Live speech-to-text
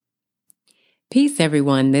Peace,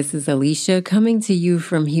 everyone. This is Alicia coming to you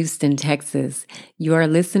from Houston, Texas. You are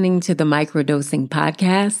listening to the Microdosing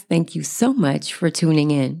Podcast. Thank you so much for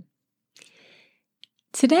tuning in.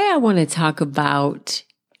 Today, I want to talk about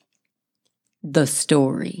the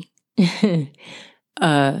story,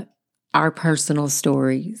 our personal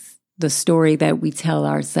stories, the story that we tell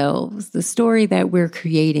ourselves, the story that we're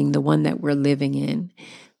creating, the one that we're living in,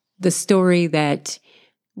 the story that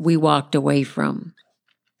we walked away from.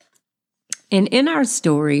 And in our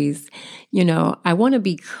stories, I want to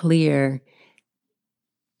be clear,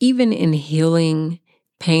 even in healing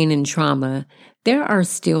pain and trauma, there are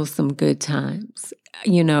still some good times.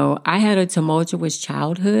 I had a tumultuous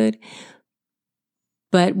childhood,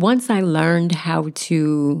 but once I learned how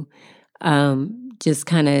to just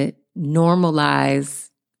kind of normalize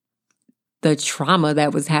the trauma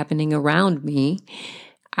that was happening around me,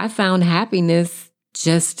 I found happiness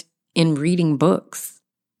just in reading books.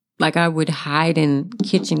 Like I would hide in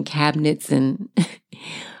kitchen cabinets and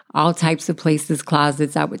all types of places,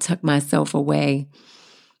 closets. I would tuck myself away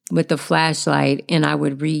with a flashlight and I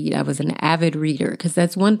would read. I was an avid reader because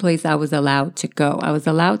that's one place I was allowed to go. I was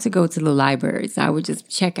allowed to go to the libraries. I would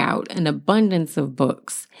just check out an abundance of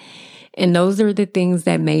books. And those are the things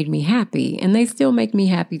that made me happy. And they still make me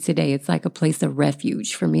happy today. It's like a place of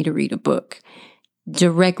refuge for me to read a book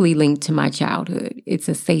directly linked to my childhood. It's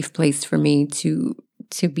a safe place for me to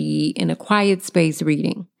be in a quiet space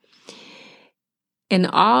reading. And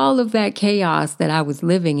all of that chaos that I was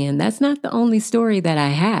living in, that's not the only story that I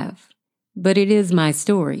have, but it is my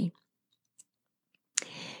story.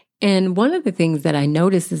 And one of the things that I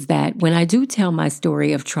notice is that when I do tell my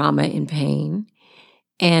story of trauma and pain,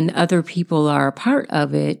 and other people are a part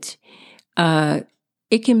of it,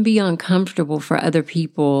 it can be uncomfortable for other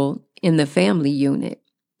people in the family unit.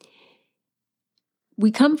 We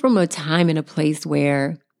come from a time and a place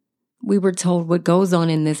where we were told what goes on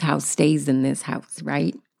in this house stays in this house,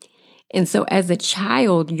 right? And so as a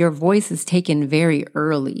child, your voice is taken very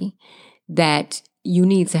early that you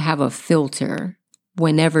need to have a filter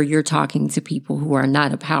whenever you're talking to people who are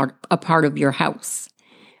not a part of your house,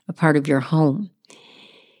 a part of your home.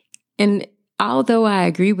 And although I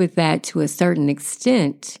agree with that to a certain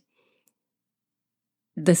extent,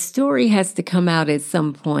 the story has to come out at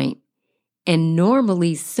some point. And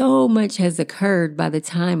normally so much has occurred by the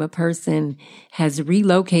time a person has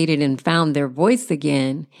relocated and found their voice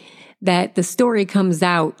again, that the story comes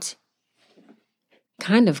out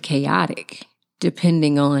kind of chaotic,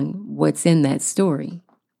 depending on what's in that story.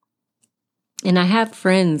 And I have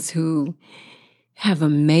friends who have had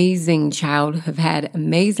amazing childhoods,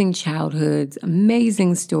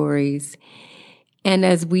 amazing stories. And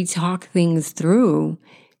as we talk things through,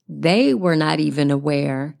 they were not even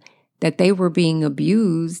aware that they were being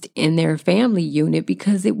abused in their family unit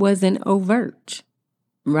because it wasn't overt,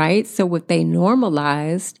 right? So what they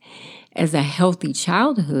normalized as a healthy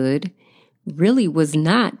childhood really was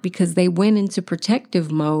not, because they went into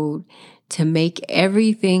protective mode to make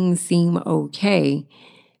everything seem okay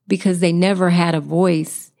because they never had a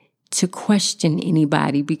voice to question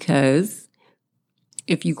anybody, because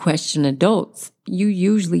if you question adults, you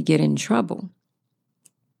usually get in trouble.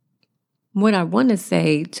 What I want to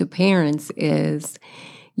say to parents is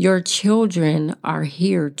your children are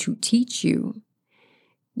here to teach you.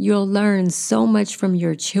 You'll learn so much from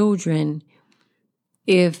your children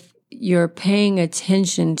if you're paying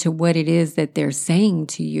attention to what it is that they're saying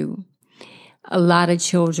to you. A lot of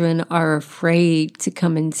children are afraid to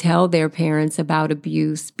come and tell their parents about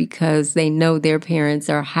abuse because they know their parents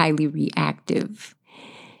are highly reactive.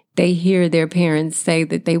 They hear their parents say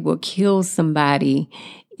that they will kill somebody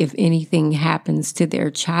if anything happens to their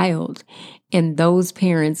child. And those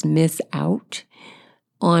parents miss out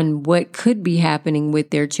on what could be happening with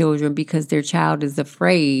their children because their child is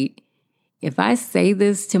afraid. If I say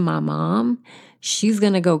this to my mom, she's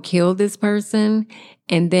going to go kill this person,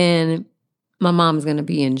 and then my mom's going to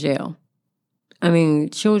be in jail. I mean,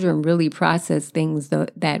 children really process things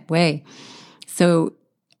that way. So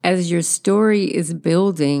as your story is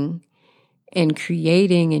building and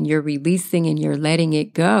creating and you're releasing and you're letting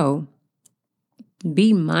it go,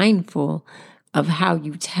 be mindful of how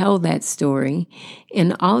you tell that story,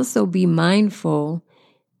 and also be mindful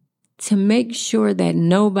to make sure that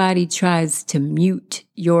nobody tries to mute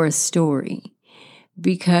your story,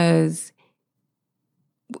 because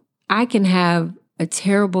I can have a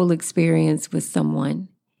terrible experience with someone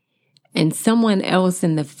and someone else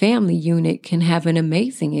in the family unit can have an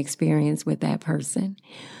amazing experience with that person.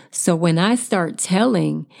 So when I start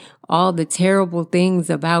telling all the terrible things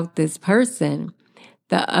about this person,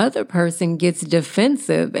 the other person gets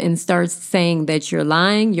defensive and starts saying that you're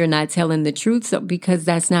lying, you're not telling the truth, because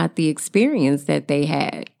that's not the experience that they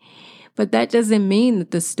had. But that doesn't mean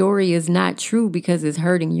that the story is not true because it's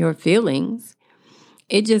hurting your feelings.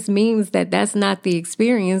 It just means that that's not the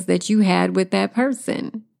experience that you had with that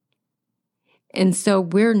person. And so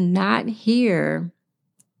we're not here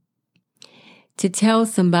to tell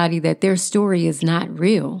somebody that their story is not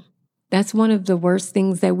real. That's one of the worst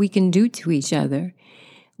things that we can do to each other.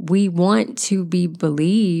 We want to be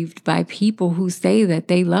believed by people who say that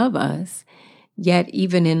they love us. Yet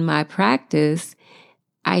even in my practice,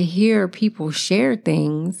 I hear people share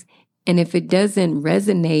things, and if it doesn't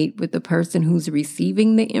resonate with the person who's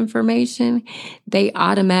receiving the information, they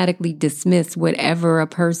automatically dismiss whatever a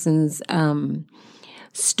person's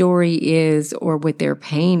story is or what their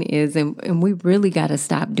pain is. And we really got to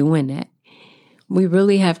stop doing that. We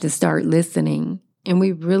really have to start listening, and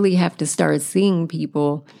we really have to start seeing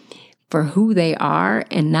people for who they are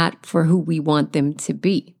and not for who we want them to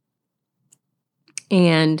be.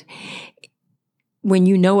 And when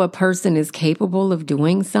you know a person is capable of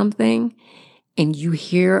doing something and you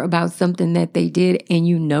hear about something that they did and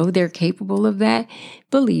you know they're capable of that,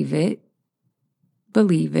 believe it.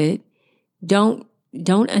 Believe it. Don't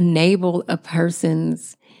enable a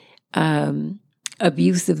person's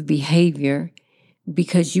abusive behavior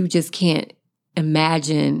because you just can't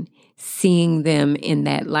imagine seeing them in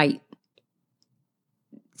that light.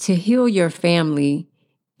 To heal your family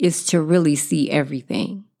is to really see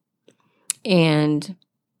everything. And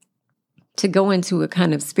to go into a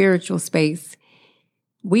kind of spiritual space,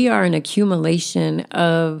 we are an accumulation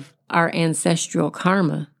of our ancestral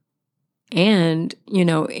karma. And,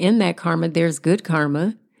 in that karma, there's good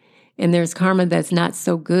karma, and there's karma that's not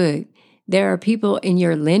so good. There are people in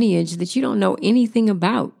your lineage that you don't know anything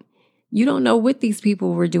about. You don't know what these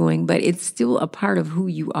people were doing, but it's still a part of who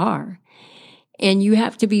you are. And you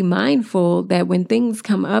have to be mindful that when things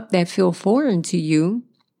come up that feel foreign to you,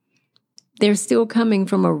 they're still coming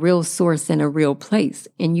from a real source and a real place,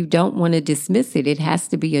 and you don't want to dismiss it. It has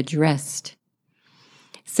to be addressed.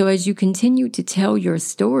 So as you continue to tell your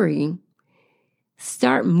story,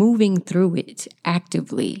 start moving through it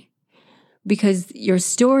actively, because your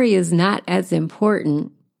story is not as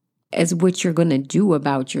important as what you're going to do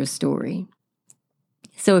about your story.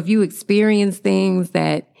 So if you experience things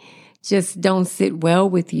that just don't sit well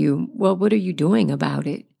with you, well, what are you doing about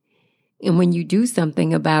it? And when you do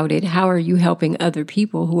something about it, how are you helping other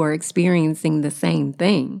people who are experiencing the same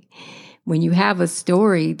thing? When you have a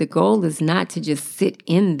story, the goal is not to just sit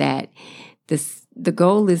in that. The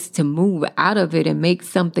goal is to move out of it and make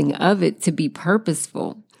something of it, to be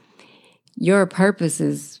purposeful. Your purpose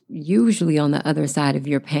is usually on the other side of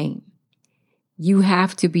your pain. You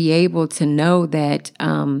have to be able to know that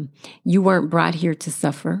you weren't brought here to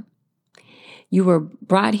suffer. You were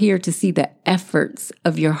brought here to see the efforts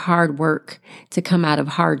of your hard work to come out of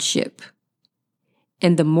hardship.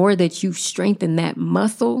 And the more that you strengthen that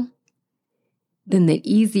muscle, then the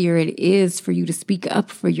easier it is for you to speak up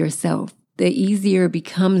for yourself. The easier it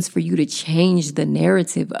becomes for you to change the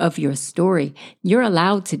narrative of your story. You're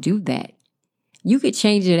allowed to do that. You could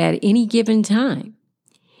change it at any given time.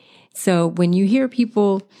 So when you hear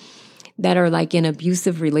people that are like in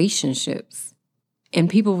abusive relationships, and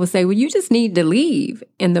people will say, well, you just need to leave.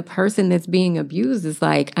 And the person that's being abused is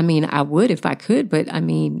like, I would if I could, but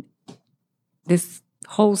this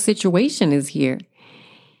whole situation is here.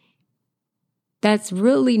 That's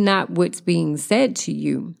really not what's being said to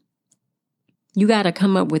you. You got to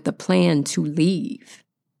come up with a plan to leave,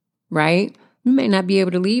 right? You may not be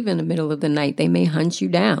able to leave in the middle of the night. They may hunt you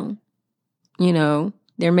down.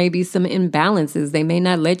 There may be some imbalances. They may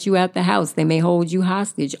not let you out the house. They may hold you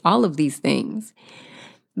hostage, all of these things.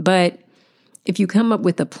 But if you come up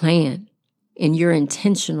with a plan and you're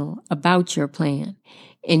intentional about your plan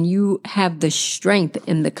and you have the strength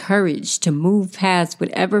and the courage to move past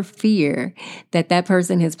whatever fear that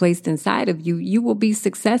person has placed inside of you, you will be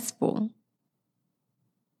successful.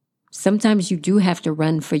 Sometimes you do have to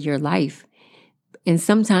run for your life. And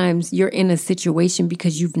sometimes you're in a situation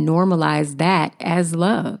because you've normalized that as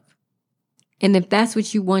love. And if that's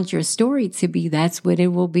what you want your story to be, that's what it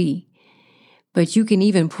will be. But you can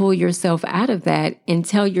even pull yourself out of that and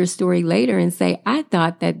tell your story later and say, I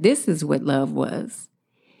thought that this is what love was.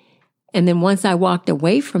 And then once I walked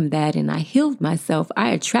away from that and I healed myself, I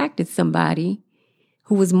attracted somebody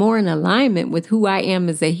who was more in alignment with who I am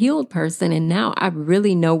as a healed person. And now I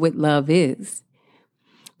really know what love is.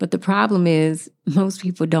 But the problem is most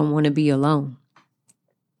people don't want to be alone.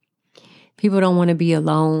 People don't want to be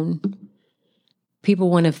alone. People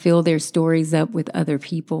want to fill their stories up with other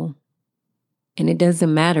people. And it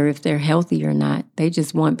doesn't matter if they're healthy or not. They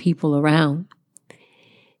just want people around.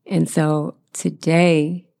 And so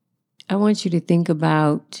today, I want you to think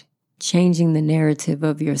about changing the narrative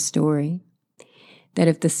of your story. That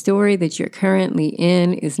if the story that you're currently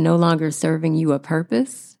in is no longer serving you a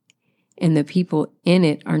purpose, and the people in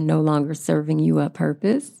it are no longer serving you a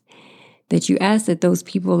purpose, that you ask that those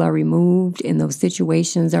people are removed and those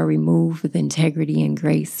situations are removed with integrity and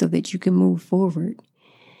grace so that you can move forward.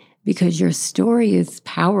 Because your story is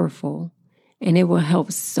powerful and it will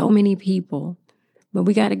help so many people, but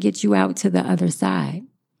we got to get you out to the other side.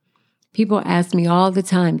 People ask me all the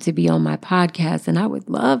time to be on my podcast, and I would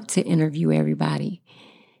love to interview everybody.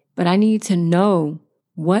 But I need to know,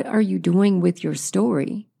 what are you doing with your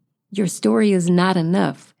story? Your story is not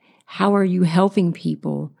enough. How are you helping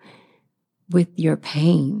people with your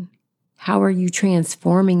pain? How are you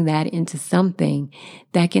transforming that into something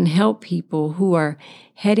that can help people who are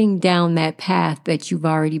heading down that path that you've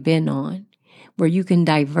already been on, where you can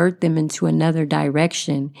divert them into another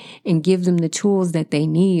direction and give them the tools that they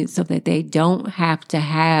need so that they don't have to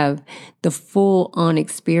have the full-on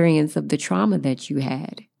experience of the trauma that you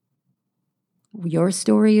had? Your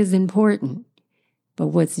story is important, but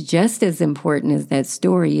what's just as important as that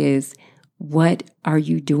story is, what are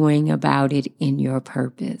you doing about it in your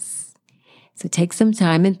purpose? So take some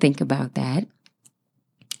time and think about that.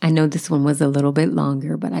 I know this one was a little bit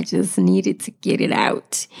longer, but I just needed to get it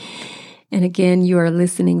out. And again, you are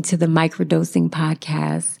listening to the Microdosing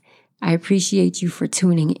Podcast. I appreciate you for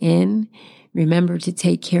tuning in. Remember to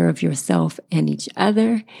take care of yourself and each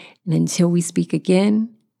other. And until we speak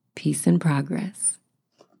again, peace and progress.